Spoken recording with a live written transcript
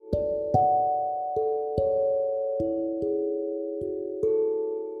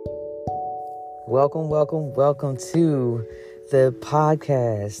Welcome to the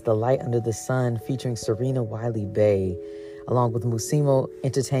podcast, The Light Under the Sun, featuring Serena Wiley Bay, along with Musimo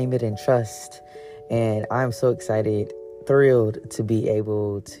Entertainment and Trust. And I'm so excited, thrilled to be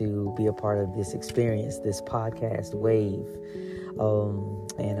able to be a part of this experience, this podcast wave.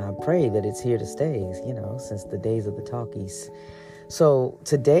 And I pray that it's here to stay, since the days of the talkies. So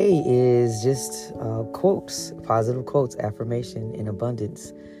today is just quotes, positive quotes, affirmation and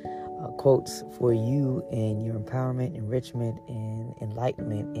abundance. Quotes for you and your empowerment, enrichment, and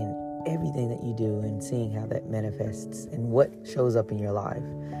enlightenment in everything that you do, and seeing how that manifests and what shows up in your life.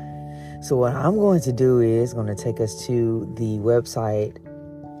 So what I'm going to do is going to take us to the website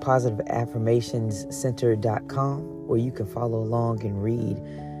positiveaffirmationscenter.com, where you can follow along and read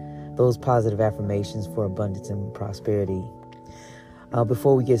those positive affirmations for abundance and prosperity.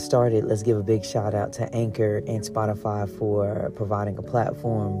 Before we get started, let's give a big shout out to Anchor and Spotify for providing a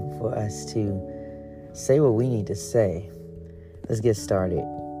platform for us to say what we need to say. Let's get started.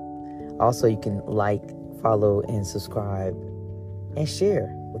 Also, you can like, follow, and subscribe and share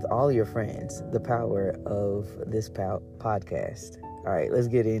with all your friends the power of this podcast. All right, let's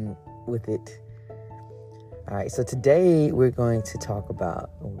get in with it. All right, so today I'm going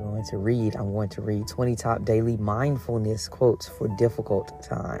to read 20 top daily mindfulness quotes for difficult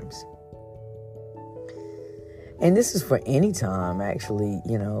times. And this is for any time, actually,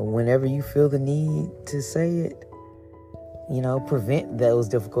 whenever you feel the need to say it, prevent those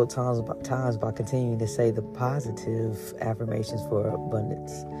difficult times by continuing to say the positive affirmations for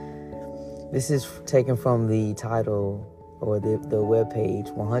abundance. This is taken from the title or the webpage,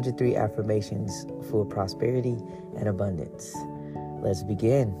 103 Affirmations for Prosperity and Abundance. Let's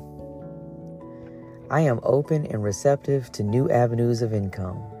begin. I am open and receptive to new avenues of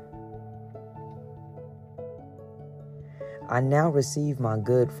income. I now receive my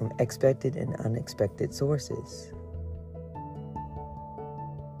good from expected and unexpected sources.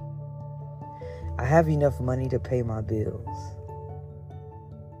 I have enough money to pay my bills.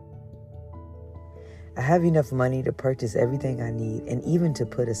 I have enough money to purchase everything I need, and even to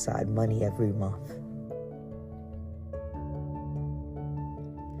put aside money every month.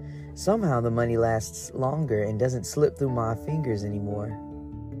 Somehow the money lasts longer and doesn't slip through my fingers anymore.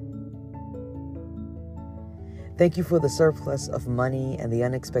 Thank you for the surplus of money and the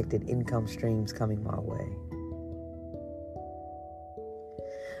unexpected income streams coming my way.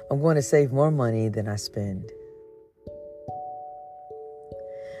 I'm going to save more money than I spend.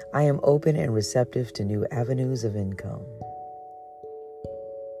 I am open and receptive to new avenues of income.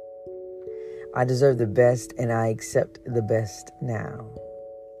 I deserve the best, and I accept the best now.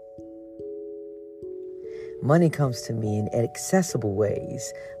 Money comes to me in accessible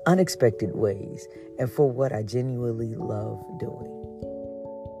ways, unexpected ways, and for what I genuinely love doing.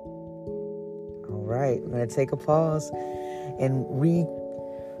 All right, I'm going to take a pause and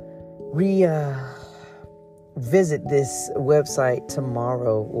visit this website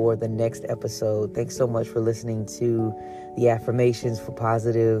tomorrow or the next episode. Thanks so much for listening to the affirmations for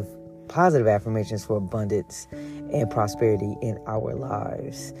positive affirmations for abundance and prosperity in our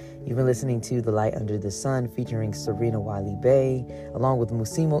lives. You've been listening to The Light Under the Sun, featuring Serena Wiley Bay, along with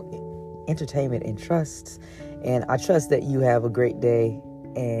Musimo Entertainment and Trust. And I trust that you have a great day,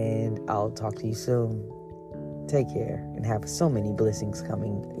 and I'll talk to you soon. Take care and have so many blessings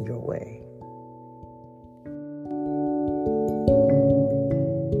coming your way.